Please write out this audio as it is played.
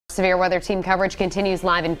Severe weather team coverage continues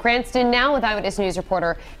live in Cranston now with Eyewitness News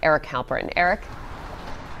reporter Eric Halperin. Eric?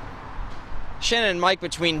 Shannon and Mike,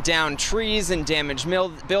 between downed trees and damaged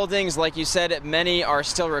buildings, like you said, many are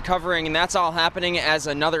still recovering, and that's all happening as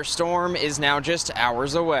another storm is now just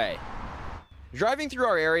hours away. Driving through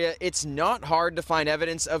our area, it's not hard to find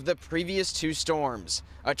evidence of the previous two storms.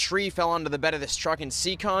 A tree fell onto the bed of this truck in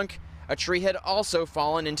Seekonk. A tree had also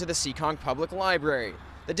fallen into the Seekonk Public Library.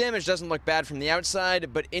 The damage doesn't look bad from the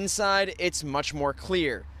outside, but inside it's much more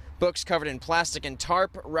clear. Books covered in plastic and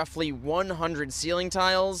tarp, roughly 100 ceiling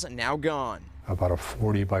tiles now gone. About a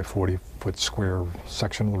 40 by 40 foot square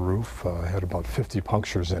section of the roof had about 50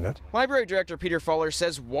 punctures in it. Library Director Peter Fuller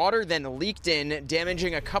says water then leaked in,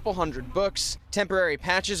 damaging a couple hundred books. Temporary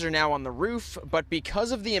patches are now on the roof, but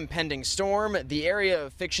because of the impending storm, the area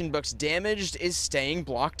of fiction books damaged is staying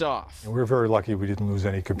blocked off. And we're very lucky we didn't lose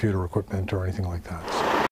any computer equipment or anything like that.